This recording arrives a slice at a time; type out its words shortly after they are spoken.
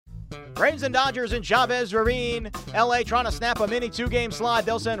Braves and Dodgers in Chavez Ravine. LA trying to snap a mini two-game slide.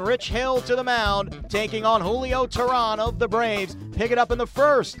 They'll send Rich Hill to the mound, taking on Julio Teheran of the Braves. Pick it up in the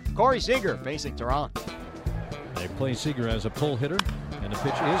first. Corey Seager facing Teheran. They play Seager as a pull hitter, and the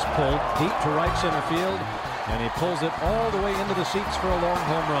pitch is pulled deep to right center field, and he pulls it all the way into the seats for a long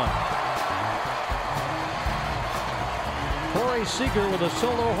home run. Corey Seager with a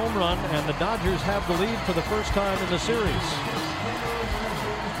solo home run, and the Dodgers have the lead for the first time in the series.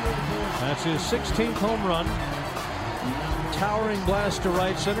 That's his 16th home run. Towering blast to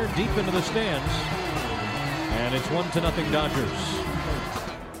right center, deep into the stands. And it's 1-0 Dodgers.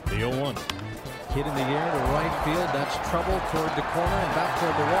 The 0-1. Hit in the air to right field. That's trouble toward the corner and back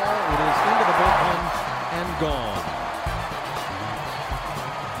toward the wall. It is into the bullpen and gone.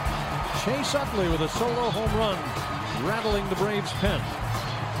 Chase Utley with a solo home run, rattling the Braves' pen.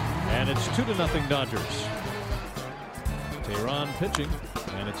 And it's 2-0 Dodgers. Teheran pitching,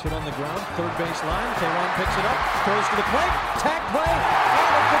 and it's hit on the ground, third base line. Teheran picks it up, throws to the plate, tag play,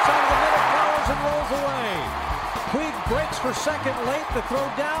 and it gets out of the middle, flowers and rolls away. Puig breaks for second late, the throw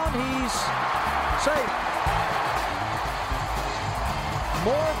down, he's safe.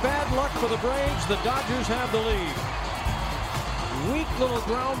 More bad luck for the Braves, the Dodgers have the lead. Weak little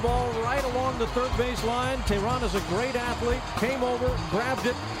ground ball right along the third base line. Teheran is a great athlete, came over, grabbed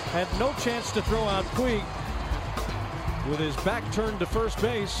it, had no chance to throw out Puig with his back turned to first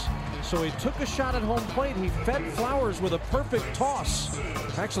base, so he took a shot at home plate. He fed Flowers with a perfect toss.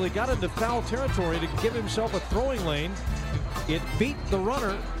 Actually got into foul territory to give himself a throwing lane. It beat the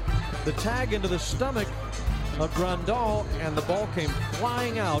runner, the tag into the stomach of Grandal, and the ball came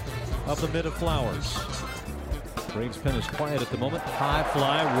flying out of the mid of Flowers. Braves pen is quiet at the moment. High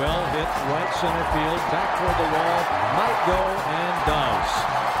fly, well hit, right center field, back toward the wall, might go and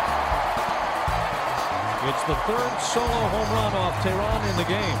does. It's the third solo home run off Teheran in the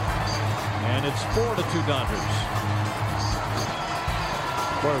game. And it's 4-2 Dodgers.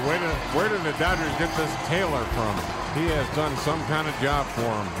 Boy, where did the Dodgers get this Taylor from? He has done some kind of job for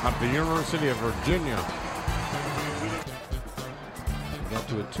him at the University of Virginia. He got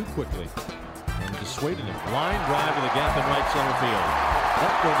to it too quickly and dissuaded him. Line drive to the gap in right center field.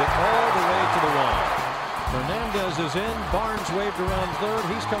 That will get all the way to the wall. Fernandez is in. Barnes waved around third.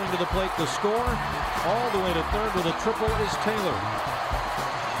 He's coming to the plate to score. All the way to third with a triple is Taylor.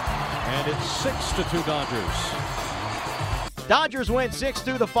 And it's 6-2 Dodgers. Dodgers win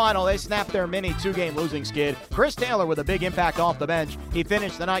 6-2 the final. They snapped their mini two-game losing skid. Chris Taylor with a big impact off the bench. He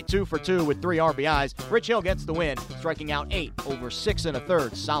finished the night 2 for 2 with 3 RBIs. Rich Hill gets the win, striking out 8 over 6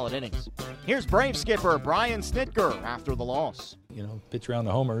 1/3 solid innings. Here's Brave skipper Brian Snitker after the loss. You know, pitch around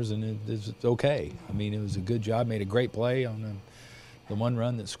the homers, and it's okay. I mean, it was a good job. Made a great play on the one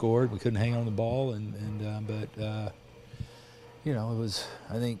run that scored. We couldn't hang on the ball, but you know, it was.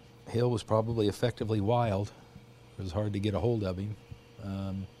 I think Hill was probably effectively wild. It was hard to get a hold of him,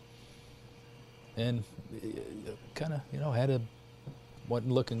 and kind of, you know,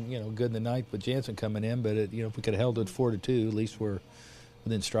 wasn't looking, you know, good in the ninth with Jansen coming in. But you know, if we could have held it 4-2, at least we're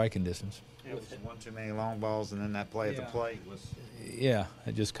within striking distance. It was one too many long balls, and then that play at the plate was. Yeah,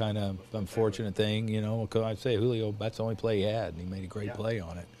 it just kind of unfortunate thing, you know. Cause I'd say Julio, that's the only play he had, and he made a great play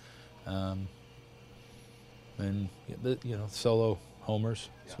on it. And you know, solo homers,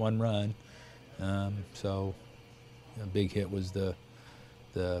 it's one run. So a big hit was the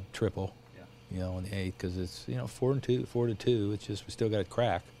triple, you know, in the 8th, because it's, you know, 4-2. It's just we still got to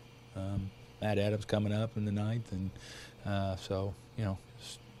crack. Matt Adams coming up in the 9th, and so, you know,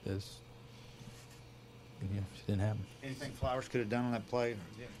 it's. You know, it didn't happen. Anything Flowers could have done on that play?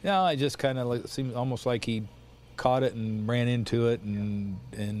 No, I just kind of seemed almost like he caught it and ran into it, and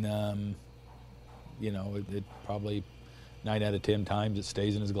you know, it probably 9 out of 10 times it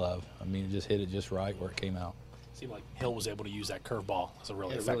stays in his glove. I mean, it just hit it just right where it came out. It seemed like Hill was able to use that curveball as a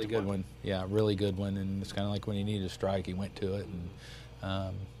really effective really good one. Yeah, really good one, and it's kind of like when he needed a strike, he went to it,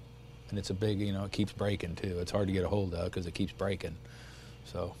 and it's a big, you know, it keeps breaking too. It's hard to get a hold of because it keeps breaking.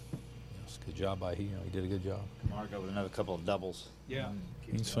 So. Good job by he did a good job. Margo with another couple of doubles. Yeah,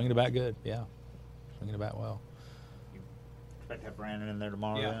 he's swinging the bat good. Yeah, swinging the bat well. You expect to have Brandon in there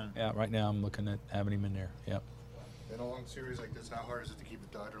tomorrow? Yeah, then? yeah. Right now I'm looking at having him in there. Yep. In a long series like this, how hard is it to keep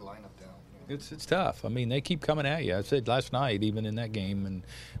the Dodger lineup down? It's tough. I mean, they keep coming at you. I said last night, even in that game, and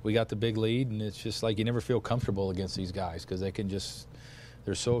we got the big lead, and it's just like you never feel comfortable against these guys because they can just,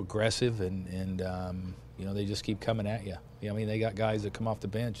 they're so aggressive, and you know, they just keep coming at you. I mean, they got guys that come off the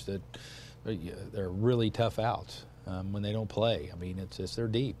bench that. They're really tough outs when they don't play. I mean, it's just they're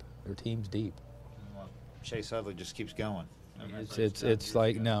deep. Their team's deep. Well, Chase Utley just keeps going. It's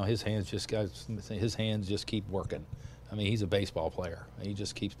like no, his hands just keep working. I mean, he's a baseball player. He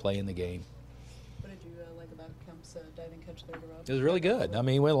just keeps playing the game. What did you like about Kemp's diving catch there? It was really good. I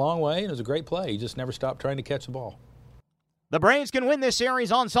mean, he went a long way, and it was a great play. He just never stopped trying to catch the ball. The Braves can win this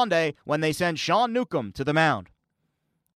series on Sunday when they send Sean Newcomb to the mound.